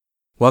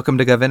Welcome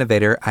to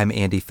GovInnovator. I'm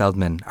Andy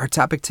Feldman. Our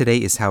topic today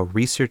is how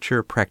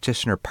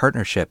researcher-practitioner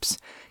partnerships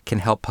can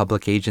help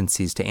public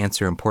agencies to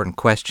answer important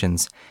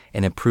questions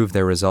and improve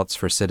their results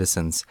for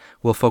citizens.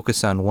 We'll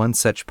focus on one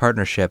such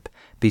partnership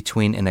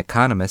between an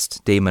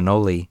economist, Dayanand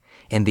Manoli,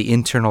 and the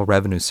Internal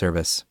Revenue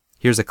Service.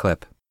 Here's a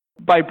clip.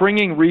 By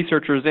bringing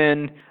researchers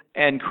in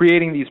and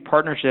creating these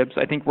partnerships,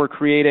 I think we're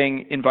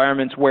creating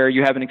environments where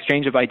you have an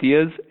exchange of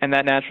ideas, and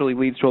that naturally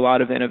leads to a lot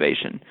of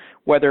innovation.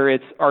 Whether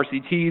it's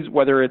RCTs,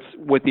 whether it's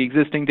with the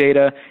existing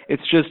data,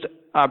 it's just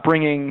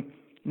bringing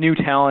new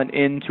talent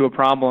into a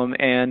problem,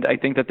 and I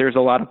think that there's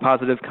a lot of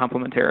positive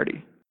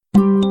complementarity.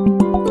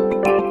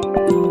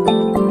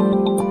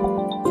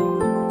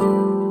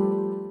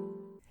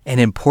 An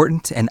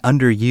important and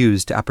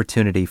underused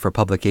opportunity for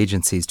public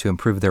agencies to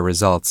improve their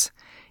results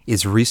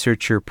is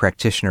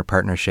researcher-practitioner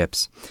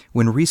partnerships.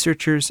 When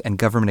researchers and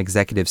government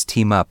executives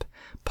team up,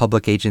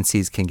 public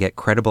agencies can get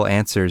credible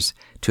answers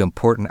to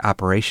important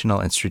operational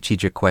and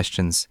strategic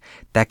questions.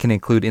 That can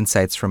include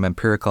insights from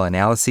empirical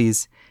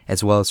analyses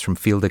as well as from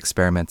field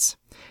experiments.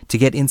 To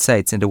get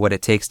insights into what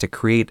it takes to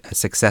create a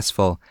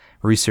successful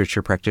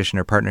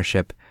researcher-practitioner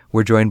partnership,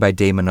 we're joined by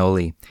Dayanand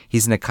Manoli.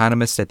 He's an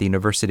economist at the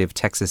University of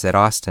Texas at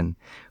Austin,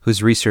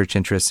 whose research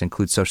interests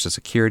include Social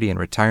Security and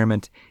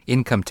retirement,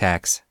 income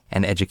tax,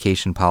 and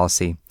education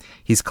policy.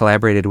 He's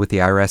collaborated with the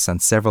IRS on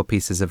several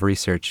pieces of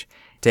research.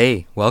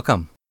 Day,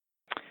 welcome.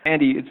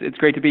 Andy, it's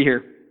great to be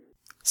here.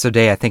 So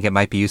Day, I think it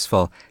might be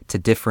useful to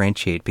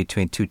differentiate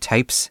between two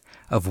types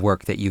of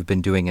work that you've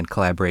been doing in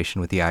collaboration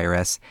with the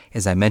IRS.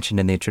 As I mentioned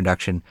in the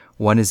introduction,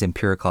 one is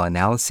empirical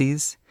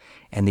analyses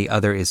and the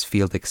other is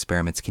field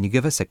experiments. Can you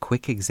give us a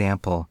quick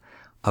example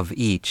of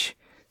each,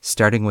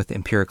 starting with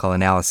empirical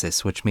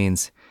analysis, which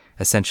means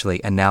essentially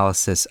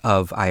analysis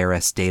of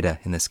IRS data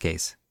in this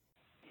case?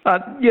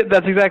 Yeah,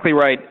 that's exactly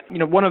right.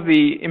 One of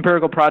the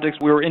empirical projects,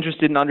 we were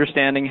interested in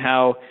understanding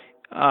how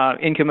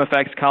income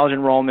affects college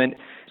enrollment.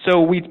 So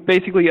we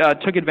basically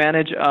took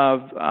advantage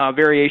of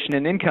variation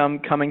in income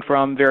coming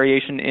from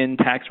variation in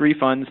tax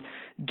refunds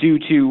due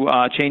to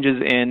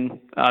changes in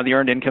the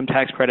earned income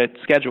tax credit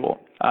schedule.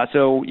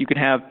 So you can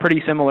have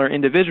pretty similar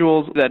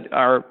individuals that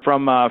are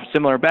from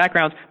similar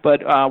backgrounds,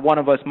 but one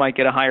of us might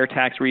get a higher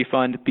tax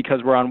refund because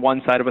we're on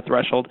one side of a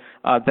threshold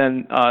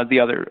than the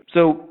other.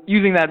 So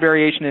using that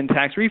variation in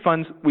tax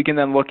refunds, we can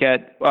then look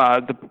at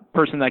the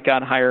person that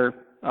got a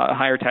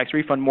higher tax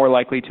refund more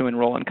likely to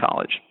enroll in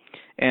college.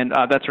 And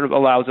that sort of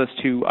allows us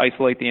to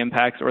isolate the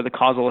impacts or the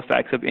causal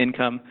effects of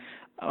income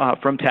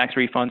from tax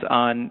refunds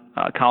on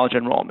college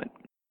enrollment.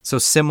 So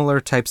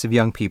similar types of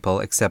young people,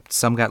 except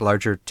some got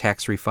larger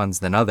tax refunds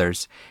than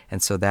others,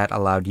 and so that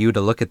allowed you to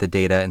look at the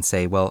data and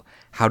say, well,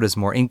 how does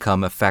more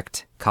income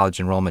affect college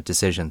enrollment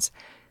decisions?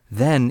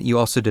 Then you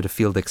also did a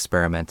field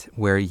experiment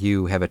where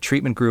you have a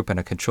treatment group and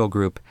a control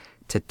group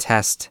to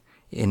test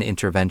an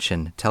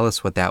intervention. Tell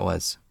us what that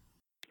was.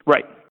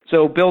 Right.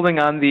 So building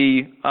on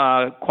the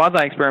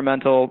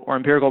quasi-experimental or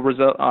empirical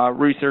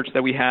research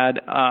that we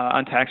had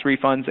on tax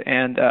refunds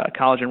and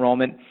college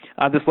enrollment,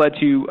 this led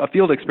to a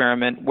field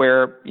experiment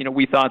where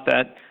we thought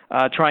that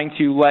trying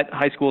to let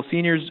high school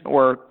seniors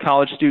or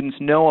college students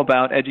know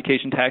about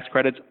education tax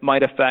credits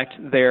might affect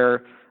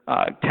their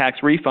tax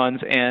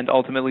refunds and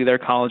ultimately their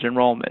college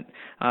enrollment.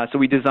 So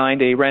we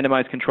designed a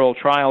randomized control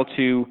trial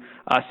to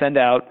send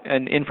out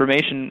an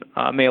information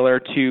mailer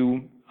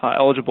to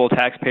eligible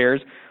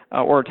taxpayers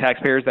or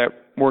taxpayers that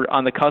were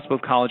on the cusp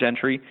of college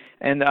entry,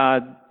 and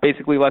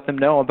basically let them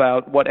know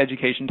about what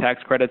education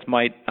tax credits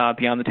might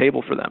be on the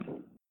table for them.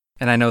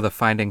 And I know the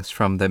findings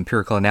from the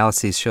empirical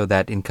analyses show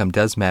that income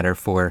does matter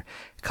for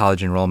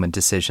college enrollment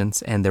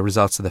decisions, and the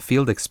results of the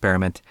field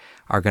experiment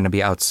are going to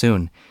be out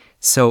soon.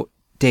 So,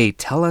 Day,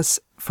 tell us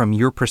from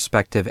your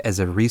perspective as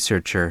a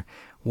researcher,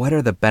 what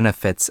are the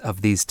benefits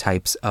of these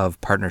types of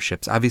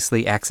partnerships?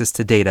 Obviously, access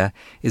to data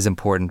is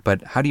important,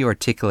 but how do you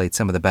articulate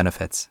some of the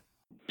benefits?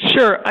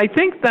 Sure. I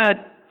think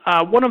that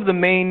one of the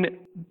main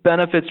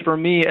benefits for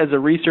me as a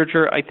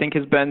researcher, I think,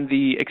 has been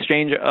the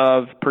exchange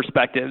of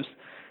perspectives.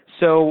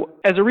 So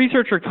as a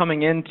researcher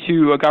coming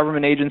into a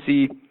government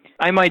agency,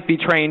 I might be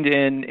trained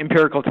in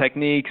empirical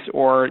techniques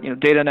or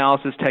data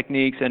analysis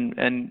techniques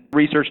and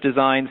research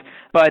designs,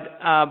 but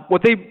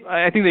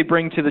I think they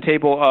bring to the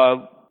table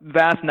a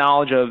vast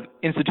knowledge of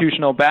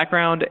institutional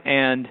background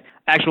and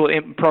actual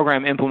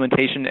program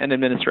implementation and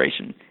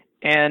administration.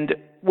 And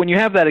when you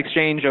have that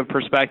exchange of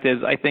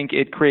perspectives, I think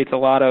it creates a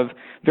lot of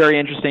very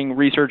interesting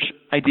research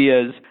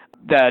ideas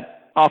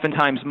that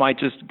oftentimes might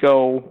just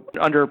go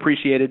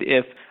underappreciated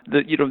if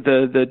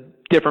the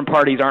different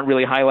parties aren't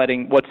really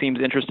highlighting what seems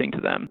interesting to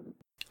them.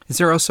 Is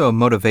there also a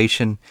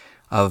motivation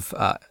of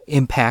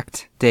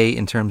impact, Day,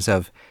 in terms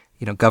of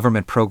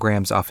government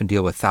programs often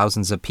deal with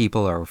thousands of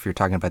people, or if you're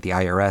talking about the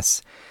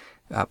IRS,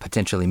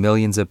 potentially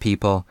millions of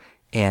people,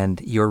 and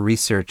your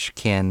research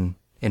can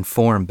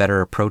inform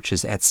better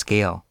approaches at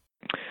scale?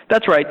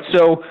 That's right.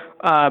 So,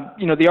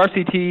 the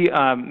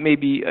RCT,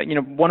 maybe,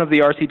 one of the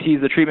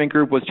RCTs, the treatment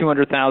group was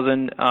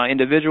 200,000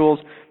 individuals,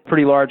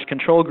 pretty large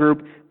control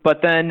group,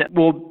 but then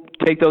we'll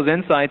take those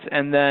insights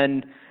and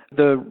then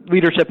the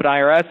leadership at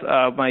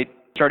IRS might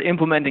start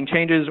implementing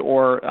changes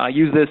or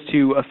use this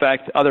to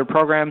affect other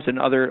programs and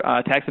other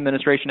tax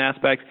administration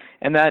aspects,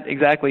 and that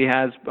exactly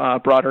has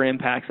broader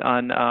impacts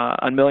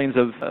on millions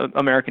of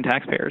American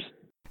taxpayers.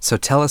 So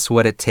tell us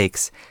what it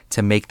takes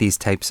to make these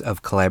types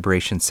of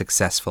collaborations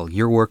successful.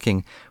 You're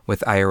working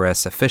with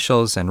IRS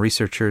officials and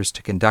researchers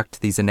to conduct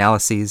these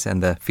analyses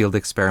and the field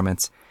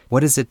experiments.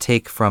 What does it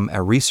take from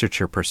a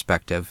researcher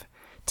perspective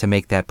to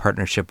make that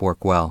partnership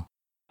work well?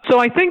 So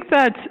I think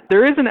that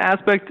there is an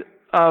aspect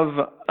of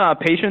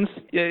patience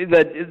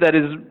that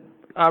is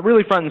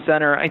really front and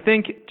center. I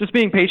think just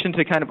being patient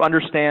to kind of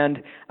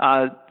understand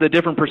the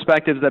different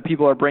perspectives that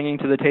people are bringing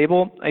to the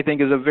table, I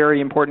think, is a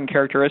very important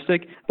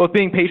characteristic. Both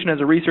being patient as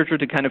a researcher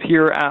to kind of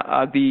hear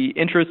the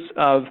interests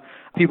of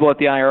people at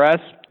the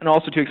IRS, and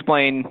also to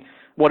explain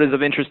what is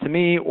of interest to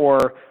me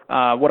or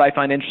what I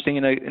find interesting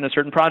in a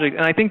certain project.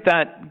 And I think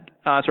that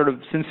sort of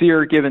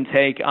sincere give and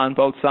take on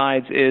both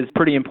sides is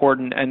pretty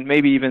important, and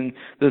maybe even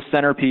the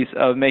centerpiece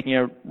of making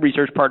a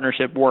research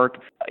partnership work.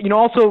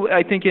 Also,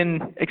 I think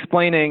in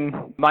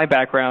explaining my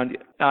background,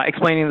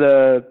 explaining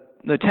the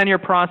tenure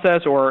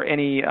process or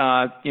any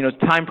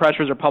time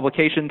pressures or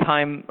publication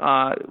time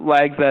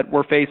lags that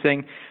we're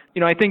facing,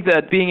 I think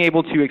that being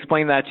able to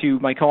explain that to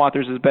my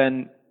co-authors has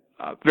been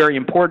very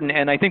important.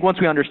 And I think once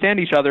we understand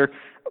each other,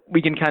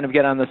 we can kind of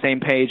get on the same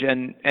page,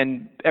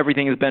 and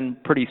everything has been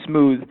pretty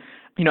smooth.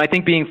 I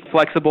think being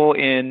flexible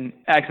in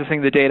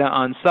accessing the data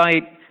on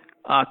site,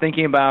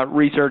 thinking about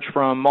research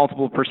from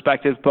multiple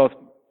perspectives, both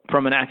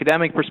from an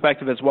academic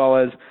perspective as well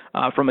as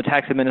from a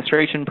tax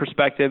administration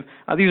perspective,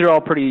 these are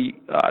all pretty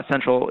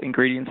essential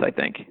ingredients, I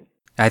think.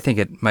 I think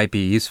it might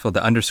be useful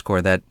to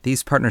underscore that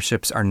these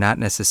partnerships are not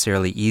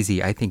necessarily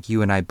easy. I think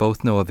you and I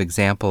both know of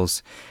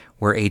examples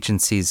where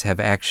agencies have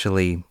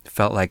actually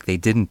felt like they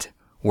didn't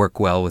work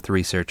well with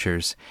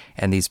researchers,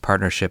 and these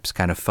partnerships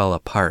kind of fell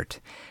apart.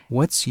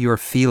 What's your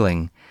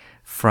feeling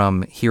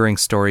from hearing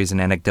stories and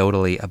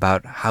anecdotally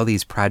about how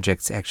these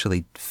projects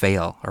actually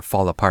fail or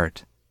fall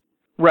apart?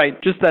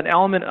 Right. Just that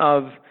element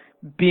of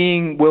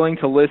being willing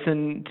to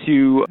listen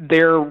to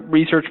their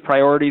research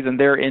priorities and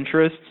their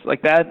interests,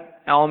 like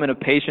that element of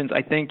patience,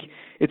 I think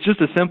it's just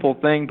a simple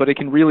thing, but it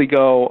can really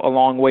go a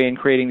long way in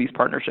creating these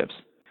partnerships.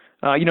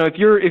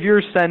 If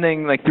you're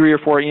sending like 3 or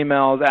 4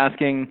 emails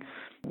asking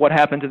what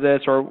happened to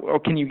this, or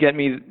can you get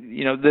me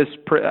this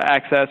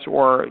access,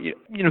 or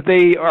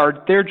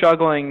they're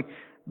juggling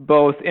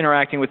both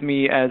interacting with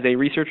me as a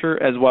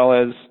researcher as well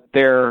as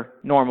their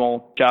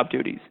normal job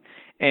duties,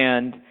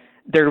 and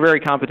they're very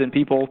competent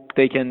people.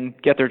 They can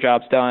get their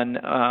jobs done.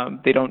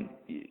 They don't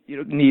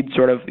need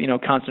sort of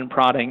constant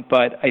prodding.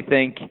 But I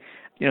think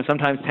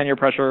sometimes tenure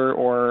pressure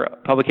or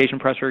publication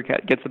pressure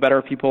gets the better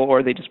of people,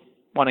 or they just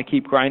want to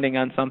keep grinding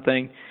on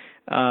something.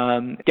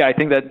 I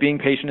think that being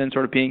patient and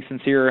sort of being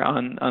sincere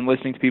on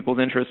listening to people's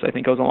interests, I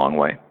think, goes a long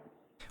way.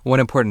 One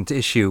important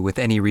issue with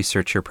any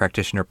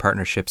researcher-practitioner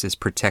partnerships is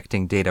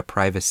protecting data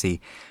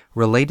privacy.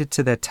 Related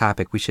to that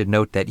topic, we should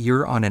note that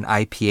you're on an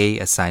IPA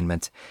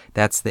assignment.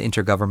 That's the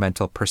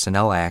Intergovernmental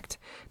Personnel Act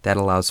that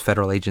allows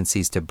federal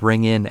agencies to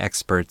bring in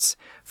experts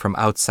from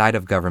outside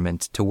of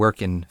government to work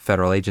in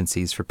federal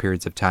agencies for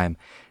periods of time.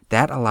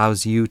 That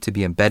allows you to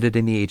be embedded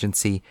in the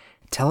agency.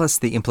 Tell us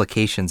the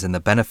implications and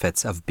the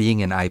benefits of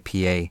being an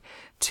IPA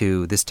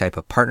to this type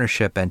of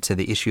partnership and to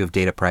the issue of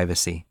data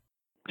privacy.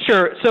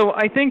 Sure. So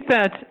I think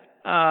that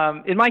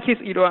in my case,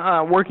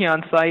 working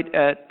on site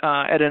at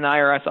an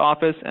IRS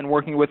office and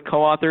working with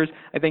co-authors,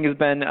 I think has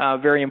been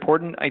very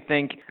important. I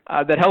think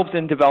that helps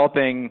in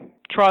developing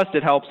trust.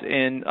 It helps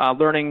in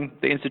learning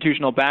the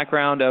institutional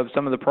background of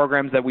some of the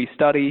programs that we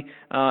study,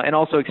 and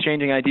also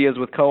exchanging ideas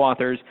with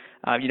co-authors.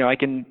 I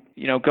can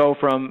go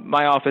from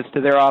my office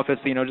to their office,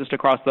 just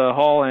across the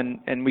hall,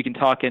 and we can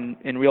talk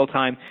in real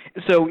time.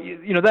 So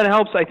that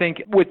helps, I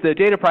think, with the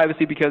data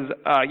privacy because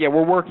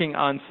we're working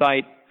on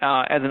site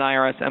as an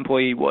IRS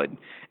employee would,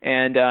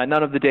 and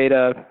none of the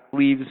data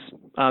leaves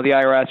the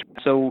IRS.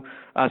 So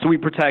we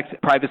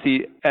protect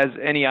privacy as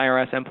any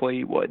IRS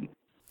employee would.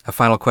 A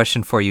final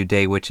question for you,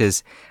 Day, which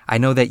is, I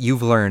know that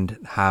you've learned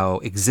how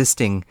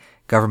existing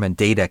government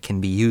data can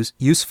be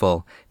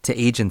useful to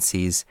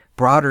agencies,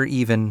 broader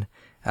even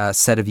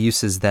set of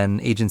uses than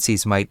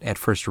agencies might at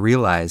first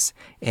realize,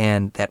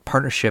 and that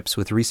partnerships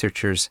with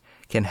researchers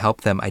can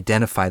help them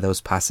identify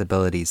those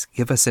possibilities.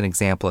 Give us an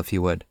example, if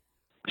you would.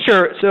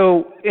 Sure.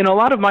 So in a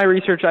lot of my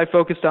research, I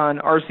focused on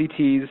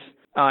RCTs,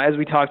 as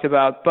we talked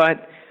about,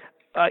 but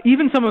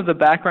even some of the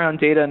background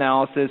data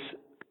analysis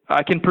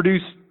can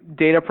produce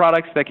data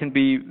products that can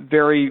be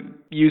very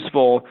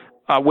useful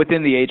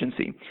within the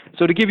agency.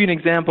 So to give you an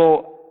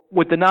example,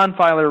 with the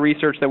non-filer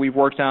research that we've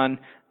worked on,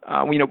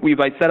 we've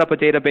set up a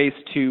database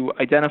to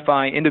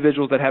identify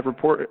individuals that have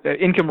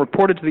income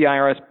reported to the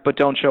IRS but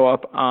don't show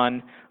up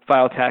on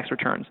filed tax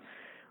returns.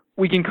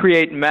 We can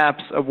create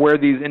maps of where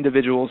these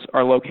individuals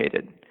are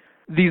located.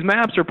 These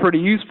maps are pretty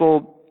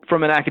useful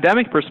from an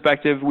academic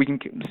perspective. We can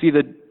see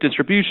the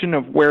distribution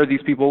of where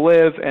these people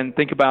live and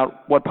think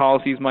about what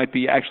policies might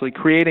be actually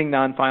creating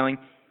non-filing.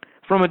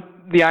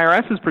 the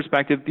IRS's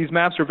perspective, these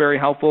maps are very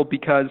helpful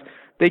because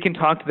they can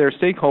talk to their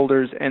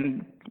stakeholders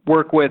and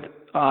work with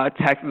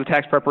the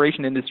tax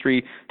preparation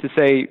industry to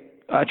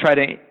try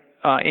to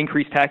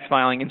increase tax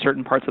filing in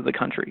certain parts of the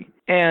country.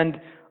 And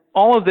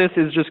all of this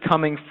is just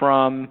coming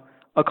from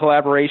a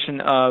collaboration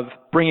of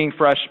bringing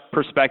fresh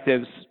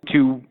perspectives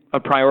to a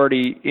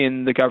priority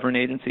in the government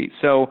agency.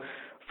 So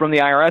from the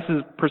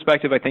IRS's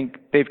perspective, I think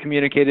they've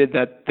communicated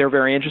that they're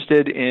very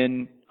interested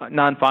in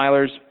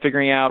non-filers,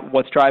 figuring out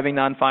what's driving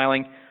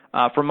non-filing.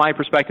 From my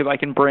perspective, I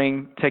can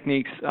bring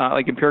techniques,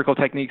 like empirical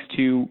techniques,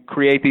 to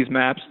create these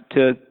maps,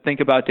 to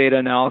think about data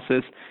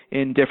analysis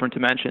in different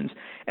dimensions.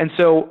 And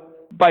so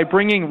by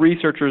bringing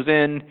researchers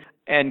in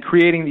and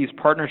creating these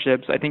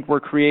partnerships, I think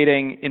we're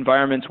creating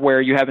environments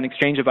where you have an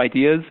exchange of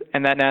ideas,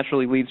 and that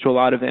naturally leads to a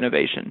lot of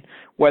innovation.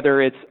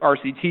 Whether it's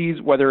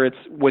RCTs, whether it's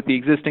with the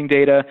existing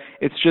data,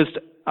 it's just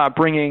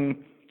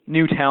bringing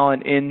new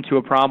talent into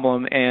a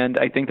problem, and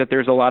I think that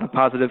there's a lot of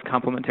positive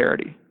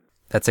complementarity.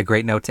 That's a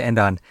great note to end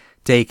on.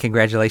 Day,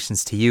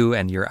 congratulations to you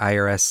and your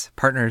IRS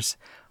partners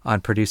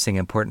on producing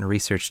important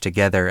research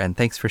together, and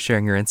thanks for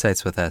sharing your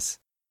insights with us.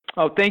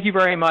 Oh, thank you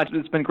very much.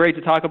 It's been great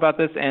to talk about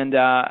this, and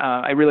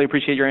I really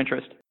appreciate your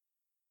interest.